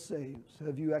still saves?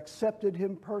 Have you accepted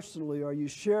Him personally? Are you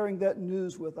sharing that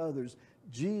news with others?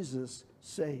 Jesus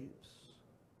saves.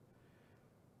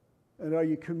 And are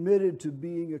you committed to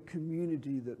being a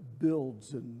community that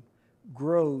builds and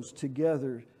grows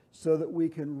together so that we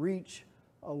can reach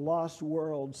a lost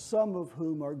world, some of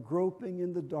whom are groping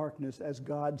in the darkness as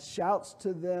God shouts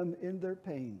to them in their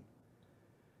pain?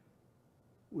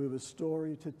 We have a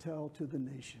story to tell to the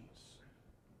nations.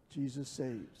 Jesus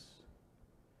saves.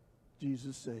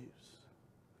 Jesus saves.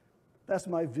 That's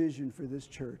my vision for this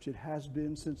church. It has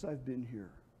been since I've been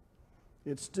here.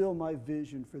 It's still my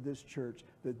vision for this church,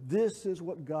 that this is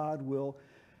what God will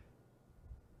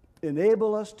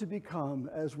enable us to become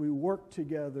as we work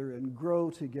together and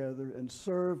grow together and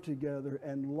serve together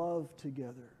and love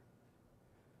together.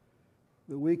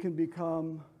 That we can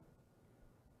become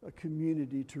a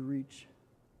community to reach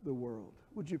the world.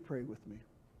 Would you pray with me?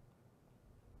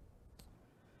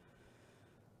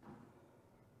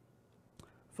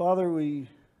 Father, we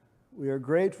are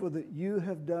grateful that You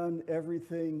have done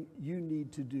everything You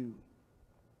need to do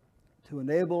to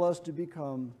enable us to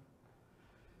become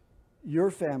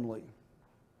Your family,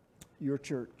 Your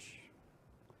church.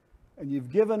 And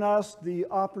You've given us the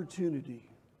opportunity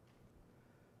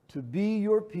to be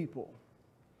Your people.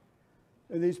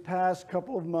 In these past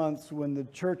couple of months, when the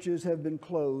churches have been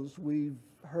closed, we've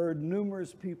heard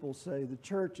numerous people say the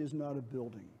church is not a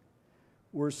building.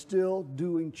 We're still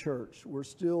doing church. We're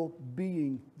still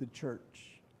being the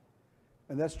church.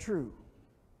 And that's true.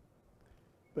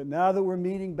 But now that we're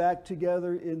meeting back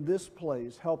together in this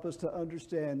place, help us to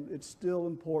understand it's still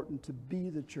important to be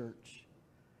the church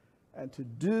and to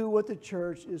do what the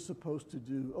church is supposed to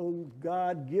do. Oh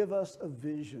God, give us a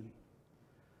vision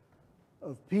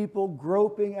of people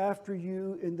groping after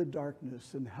You in the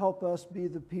darkness, and help us be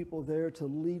the people there to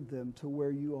lead them to where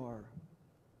You are.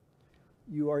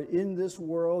 You are in this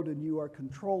world and You are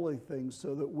controlling things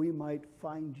so that we might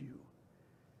find You,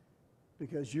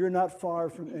 because You're not far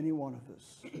from any one of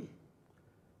us.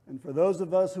 And for those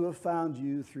of us who have found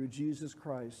You through Jesus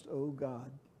Christ, oh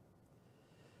God,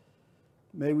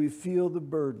 may we feel the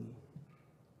burden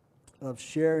of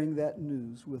sharing that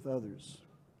news with others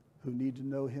who need to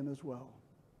know Him as well.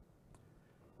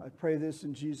 I pray this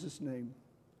in Jesus' name.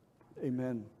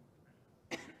 Amen.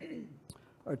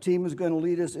 Our team is going to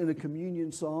lead us in a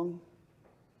communion song.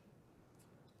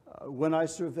 When I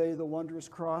Survey the Wondrous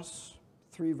Cross,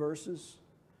 3 verses,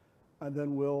 and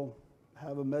then we'll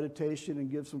have a meditation and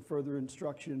give some further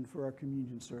instruction for our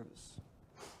communion service.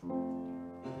 Oh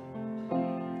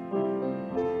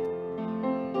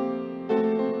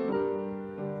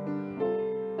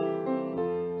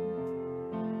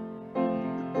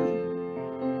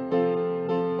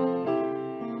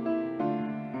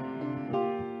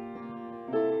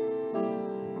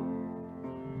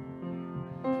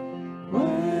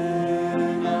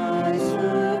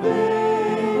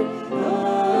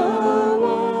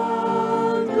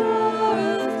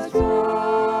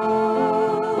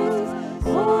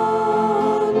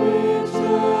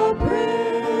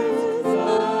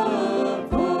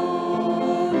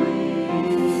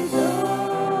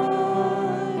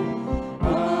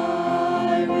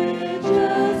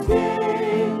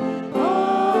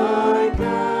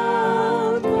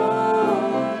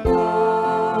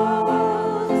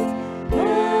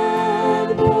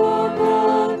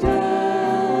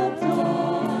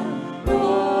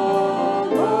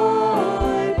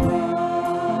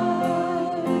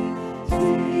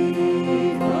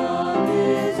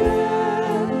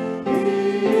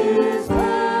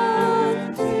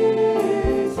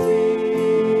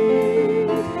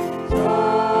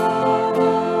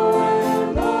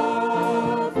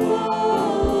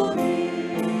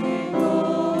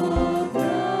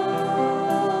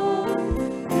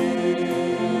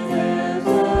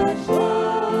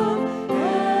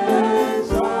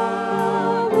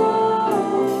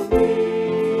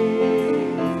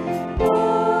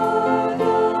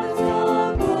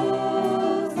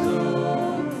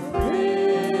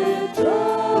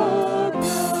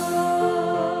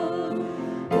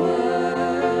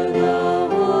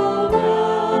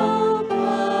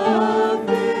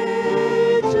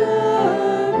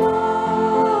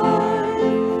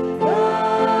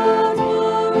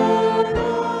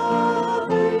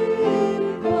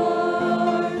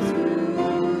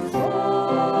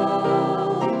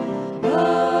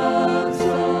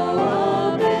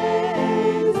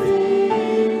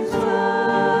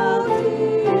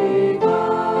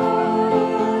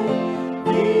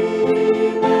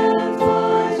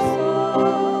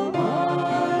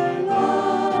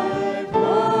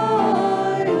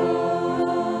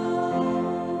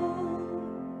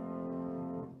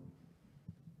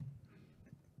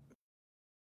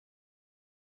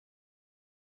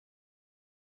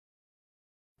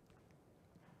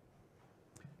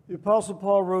The Apostle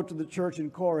Paul wrote to the church in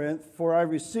Corinth, "For I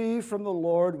received from the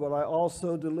Lord what I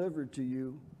also delivered to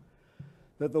you,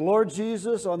 that the Lord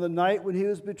Jesus, on the night when he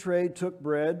was betrayed, took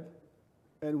bread,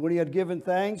 and when he had given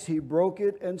thanks, he broke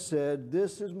it and said,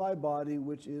 'This is my body,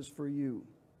 which is for you.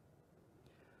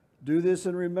 Do this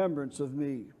in remembrance of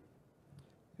me.'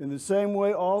 In the same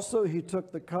way also he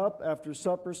took the cup after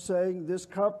supper, saying, 'This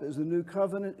cup is the new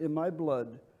covenant in my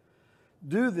blood.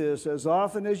 Do this as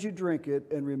often as you drink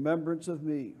it in remembrance of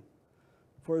me.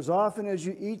 For as often as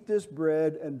you eat this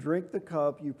bread and drink the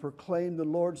cup, you proclaim the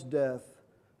Lord's death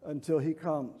until he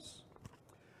comes.'"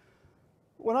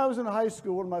 When I was in high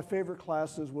school, one of my favorite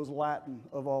classes was Latin,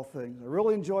 of all things. I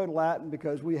really enjoyed Latin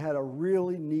because we had a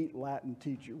really neat Latin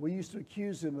teacher. We used to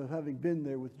accuse him of having been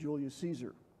there with Julius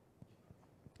Caesar.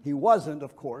 He wasn't,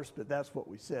 of course, but that's what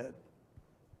we said,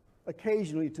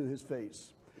 occasionally to his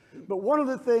face. But one of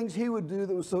the things he would do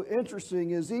that was so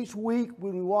interesting is each week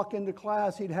when we walk into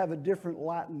class, he'd have a different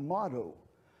Latin motto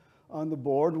on the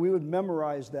board. We would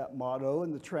memorize that motto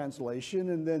and the translation,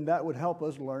 and then that would help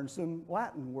us learn some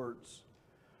Latin words.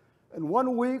 And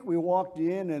one week we walked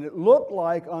in, and it looked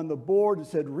like on the board it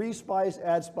said respice,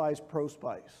 adspice,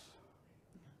 prospice.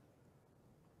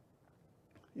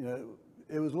 You know,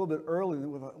 it was a little bit early.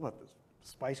 What, the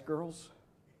Spice Girls?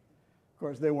 Of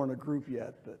course, they weren't a group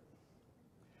yet, but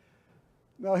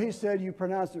no, he said you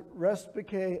pronounce it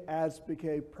respice,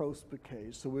 adspice,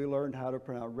 prospice. So we learned how to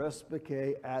pronounce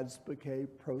respice, adspice,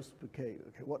 prospice. Okay,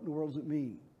 what in the world does it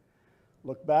mean?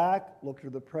 Look back, look to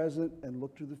the present, and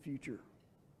look to the future.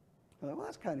 I thought, well,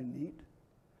 that's kind of neat.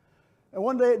 And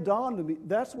one day it dawned on me,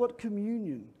 that's what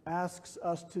communion asks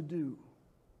us to do.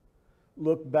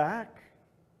 Look back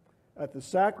at the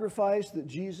sacrifice that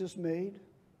Jesus made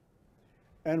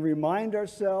and remind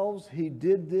ourselves he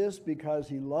did this because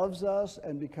he loves us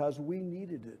and because we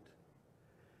needed it.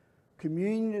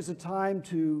 Communion is a time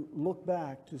to look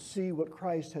back, to see what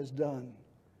Christ has done.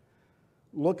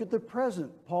 Look at the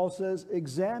present. Paul says,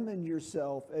 examine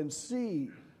yourself and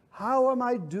see, how am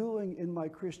I doing in my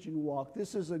Christian walk?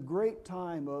 This is a great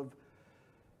time of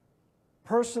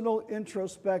personal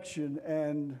introspection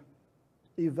and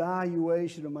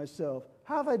evaluation of myself.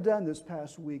 How have I done this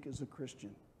past week as a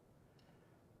Christian?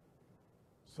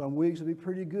 Some weeks will be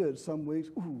pretty good. Some weeks,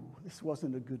 ooh, this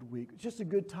wasn't a good week. It's just a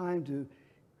good time to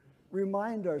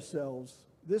remind ourselves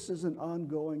this is an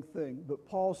ongoing thing. But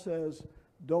Paul says,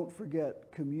 don't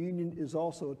forget, communion is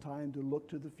also a time to look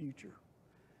to the future.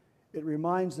 It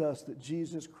reminds us that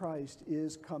Jesus Christ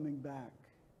is coming back.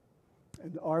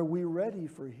 And are we ready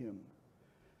for him?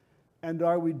 And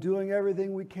are we doing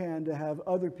everything we can to have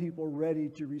other people ready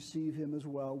to receive him as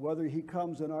well? Whether he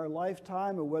comes in our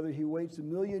lifetime or whether he waits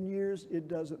 1,000,000 years, it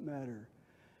doesn't matter.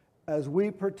 As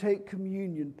we partake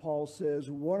communion, Paul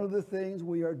says, one of the things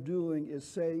we are doing is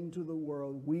saying to the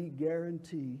world, we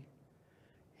guarantee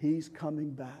he's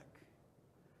coming back.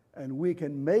 And we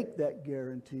can make that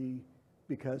guarantee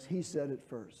because he said it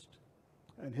first.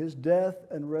 And his death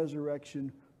and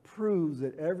resurrection proves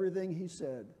that everything he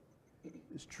said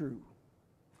is true.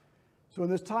 So in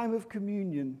this time of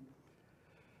communion,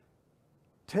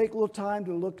 take a little time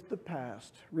to look at the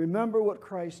past. Remember what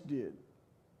Christ did.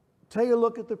 Take a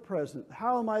look at the present.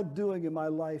 How am I doing in my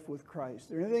life with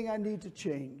Christ? Is there anything I need to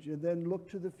change? And then look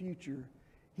to the future.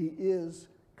 He is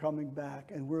coming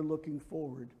back, and we're looking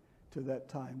forward to that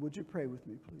time. Would you pray with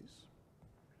me, please?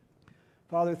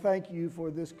 Father, thank you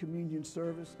for this communion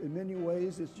service. In many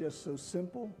ways, it's just so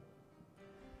simple.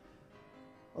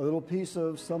 A little piece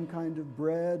of some kind of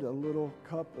bread, a little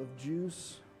cup of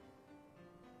juice.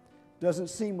 Doesn't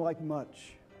seem like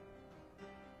much.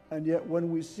 And yet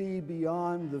when we see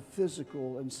beyond the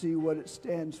physical and see what it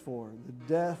stands for, the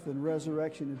death and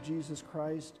resurrection of Jesus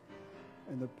Christ,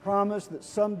 and the promise that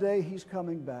someday he's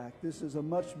coming back, this is a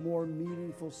much more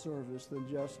meaningful service than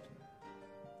just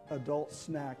adult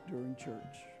snack during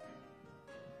church.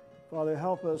 Father,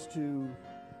 help us to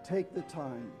take the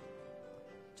time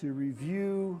to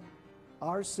review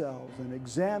ourselves and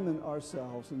examine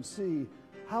ourselves and see,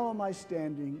 how am I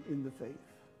standing in the faith?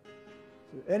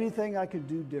 Is there anything I can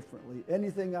do differently?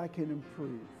 Anything I can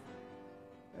improve?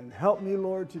 And help me,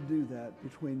 Lord, to do that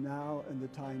between now and the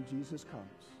time Jesus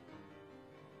comes.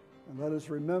 And let us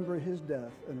remember his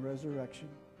death and resurrection.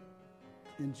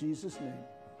 In Jesus' name,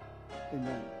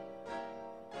 amen.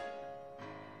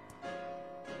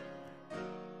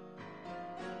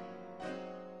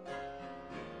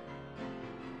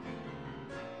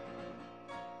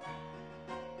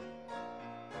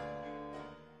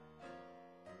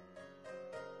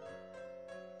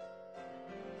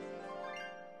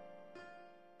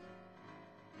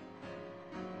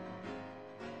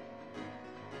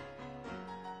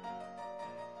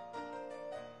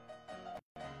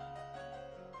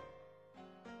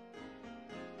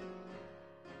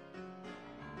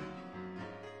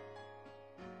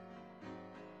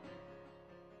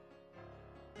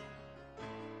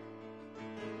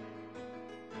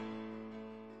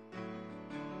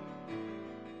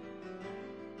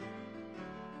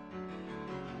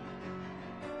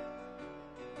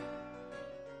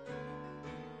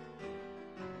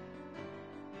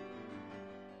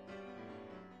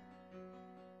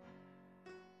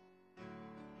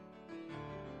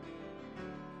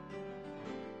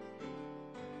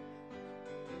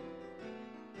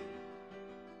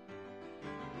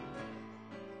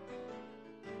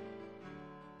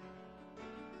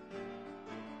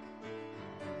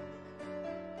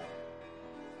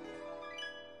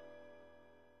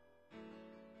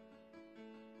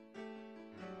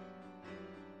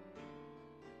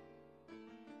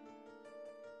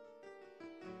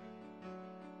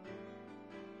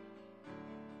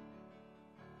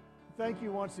 thank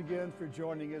you once again for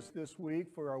joining us this week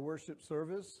for our worship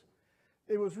service.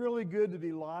 It was really good to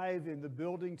be live in the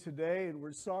building today, and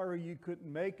we're sorry you couldn't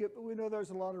make it, but we know there's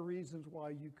a lot of reasons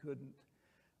why you couldn't.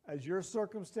 As your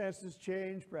circumstances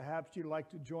change, perhaps you'd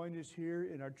like to join us here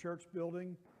in our church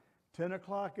building. 10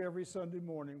 o'clock every Sunday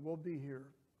morning, we'll be here.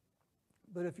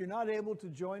 But if you're not able to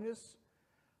join us,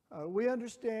 we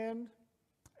understand.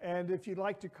 And if you'd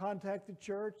like to contact the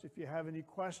church, if you have any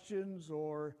questions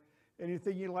or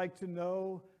anything you'd like to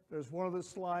know, there's one of the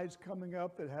slides coming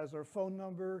up that has our phone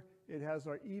number. It has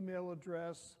our email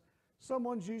address.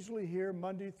 Someone's usually here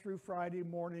Monday through Friday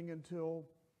morning until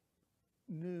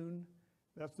noon.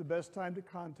 That's the best time to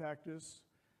contact us.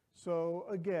 So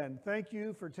again, thank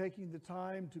you for taking the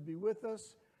time to be with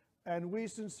us, and we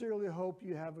sincerely hope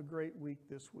you have a great week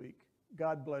this week.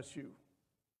 God bless you.